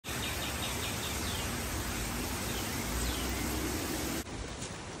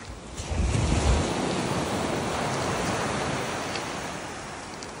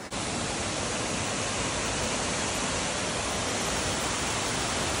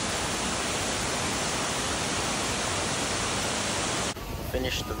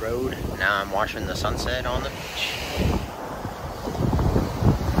finished the road. Now I'm watching the sunset on the beach.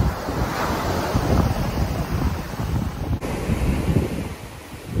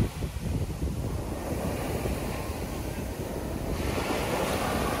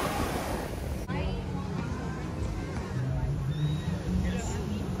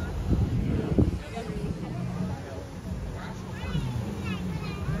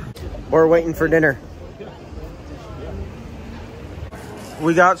 We're waiting for dinner.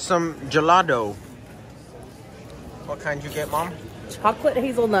 We got some gelato. What kind did you get, Mom? Chocolate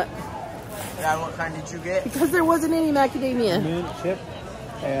hazelnut. Yeah, what kind did you get? Because there wasn't any macadamia. Mint chip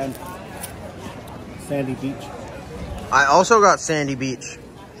and Sandy Beach. I also got Sandy Beach.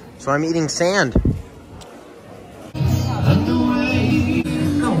 So I'm eating sand.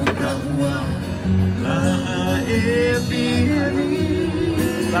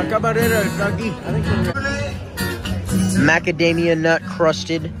 Macadamia nut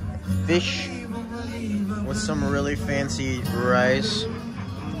crusted fish with some really fancy rice.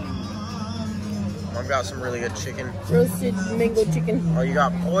 I've got some really good chicken. Roasted mango chicken. Oh, you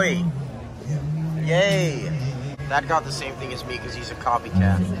got poi. Yay. Dad got the same thing as me because he's a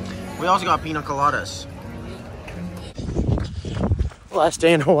copycat. We also got pina coladas. Last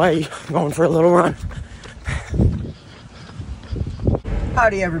day in Hawaii. Going for a little run.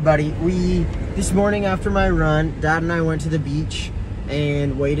 Howdy everybody. This morning after my run, Dad and I went to the beach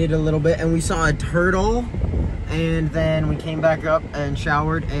and waited a little bit and we saw a turtle, and then we came back up and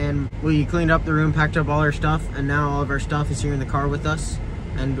showered and we cleaned up the room, packed up all our stuff, and now all of our stuff is here in the car with us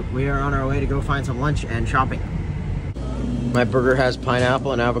and we are on our way to go find some lunch and shopping. My burger has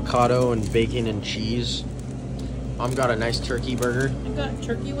pineapple and avocado and bacon and cheese. Mom got a nice turkey burger. I got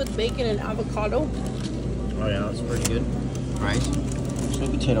turkey with bacon and avocado. Oh yeah, that's pretty good. Rice.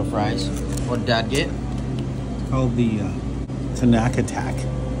 Sweet potato fries. What did Dad get? It's called the Tanak Attack.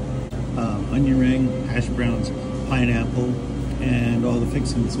 Onion ring, hash browns, pineapple, and all the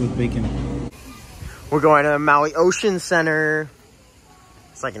fixings with bacon. We're going to the Maui Ocean Center.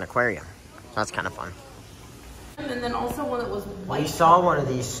 It's like an aquarium. That's kind of fun. And then also one that was white. We saw one of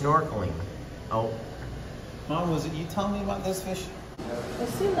these snorkeling. Oh. Mom, was it you telling me about this fish? I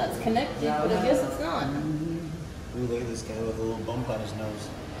assume that's connected, but I guess it's not. Ooh, look at this guy with a little bump on his nose.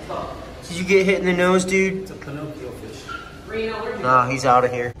 Did you get hit in the nose, dude? It's a Pinocchio fish. No, he's out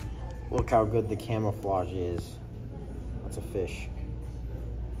of here. Look how good the camouflage is. That's a fish.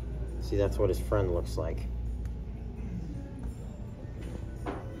 See, that's what his friend looks like.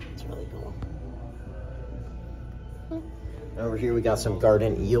 It's really cool. Over here we got some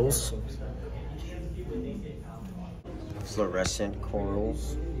garden eels. Fluorescent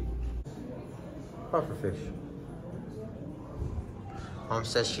corals. Pufferfish. Mom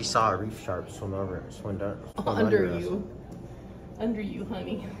says she saw a reef shark swim under us. Under you,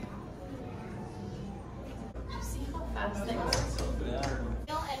 honey. Did you see how fast they are?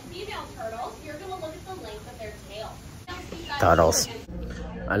 Male and female turtles, you're going to look at the length of their tail. Turtles.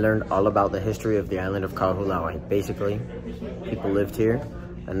 I learned all about the history of the island of Kahului. Basically, people lived here,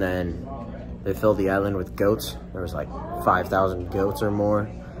 and then they filled the island with goats. There was like 5,000 goats or more,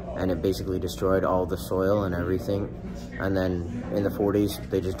 and it basically destroyed all the soil and everything. And then in the 40s,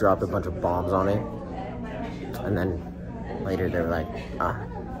 they just dropped a bunch of bombs on it. And then later they were like,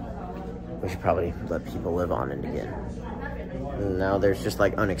 we should probably let people live on it again. And now there's just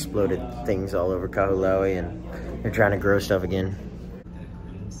like unexploded things all over Kahului, and they're trying to grow stuff again.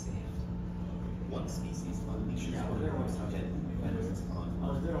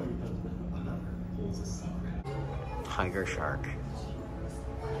 Tiger shark.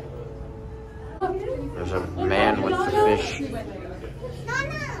 There's a man with the fish.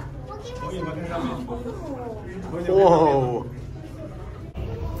 Whoa!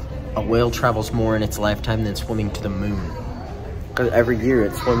 A whale travels more in its lifetime than swimming to the moon. Because every year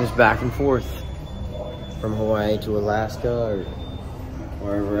it swims back and forth from Hawaii to Alaska or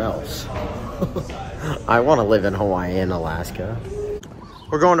wherever else. I want to live in Hawaii and Alaska.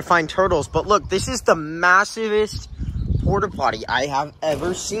 We're going to find turtles, but look, this is the massivest porta potty I have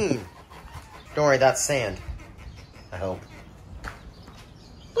ever seen. Don't worry, that's sand. I hope.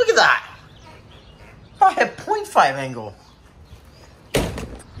 Look at that! I have 0.5 angle.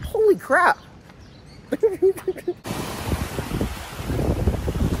 Holy crap. Look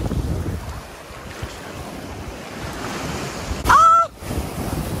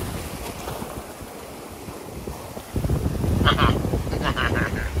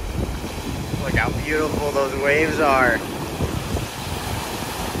how beautiful those waves are.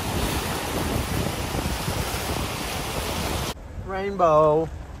 Rainbow.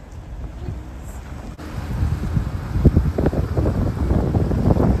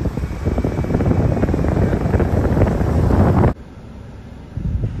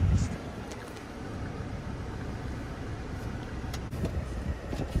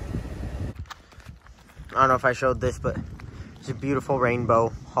 don't know if I showed this, but it's a beautiful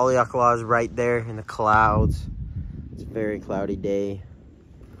rainbow. Haleakala is right there in the clouds. It's a very cloudy day.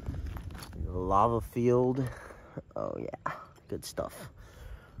 The lava field. Oh yeah, good stuff.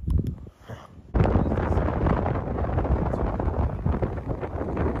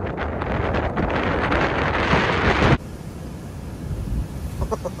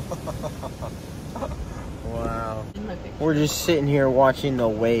 Wow. We're just sitting here watching the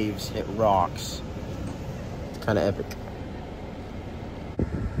waves hit rocks. It's kind of epic.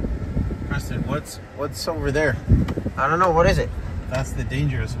 Preston, what's over there? I don't know, what is it? That's the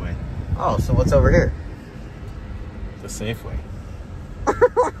dangerous way. Oh, so what's over here? The safe way.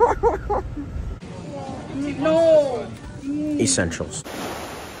 No. Essentials.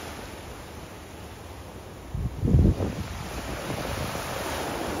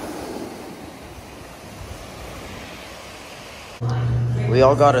 We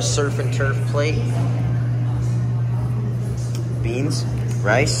all got a surf and turf plate. Beans,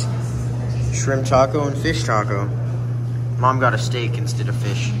 rice, shrimp taco, and fish taco. Mom got a steak instead of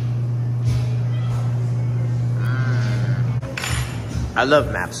fish. I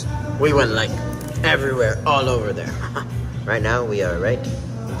love maps. We went like everywhere, all over there. Right now we are right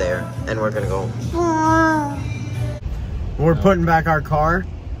there, and we're gonna go. We're putting back our car.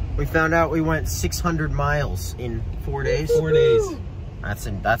 We found out we went 600 miles in 4 days. 4 days.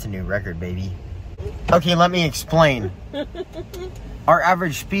 That's a new record, baby. Okay, let me explain. Our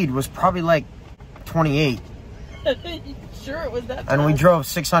average speed was probably like 28. Sure, it was that. And we drove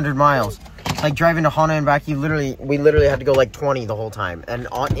 600 miles. Like driving to Hana and back, we literally had to go like 20 the whole time. And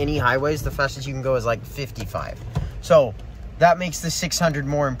on any highways, the fastest you can go is like 55. So that makes the 600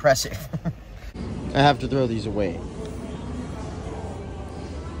 more impressive. I have to throw these away.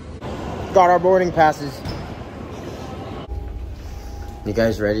 Got our boarding passes. You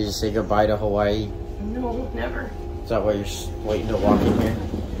guys ready to say goodbye to Hawaii? No, never. Is that why you're waiting to walk in here?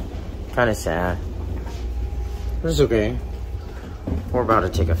 Kind of sad. It's okay. We're about to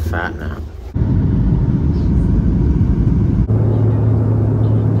take a fat nap.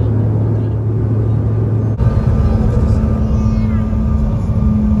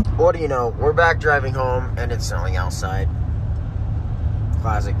 What do you know? We're back driving home and it's snowing outside.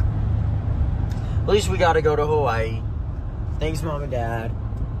 Classic. At least we got to go to Hawaii. Thanks, Mom and Dad.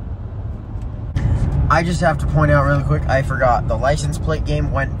 I just have to point out really quick, I forgot. The license plate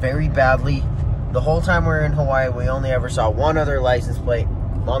game went very badly. The whole time we were in Hawaii, we only ever saw one other license plate.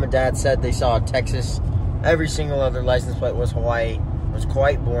 Mom and Dad said they saw Texas. Every single other license plate was Hawaii. It was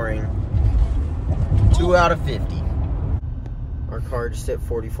quite boring. 2 out of 50. Our car just hit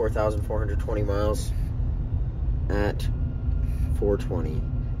 44,420 miles at 4:20.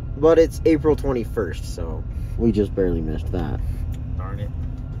 But it's April 21st, so we just barely missed that. Darn it.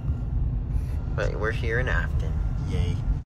 But we're here in Afton. Yay.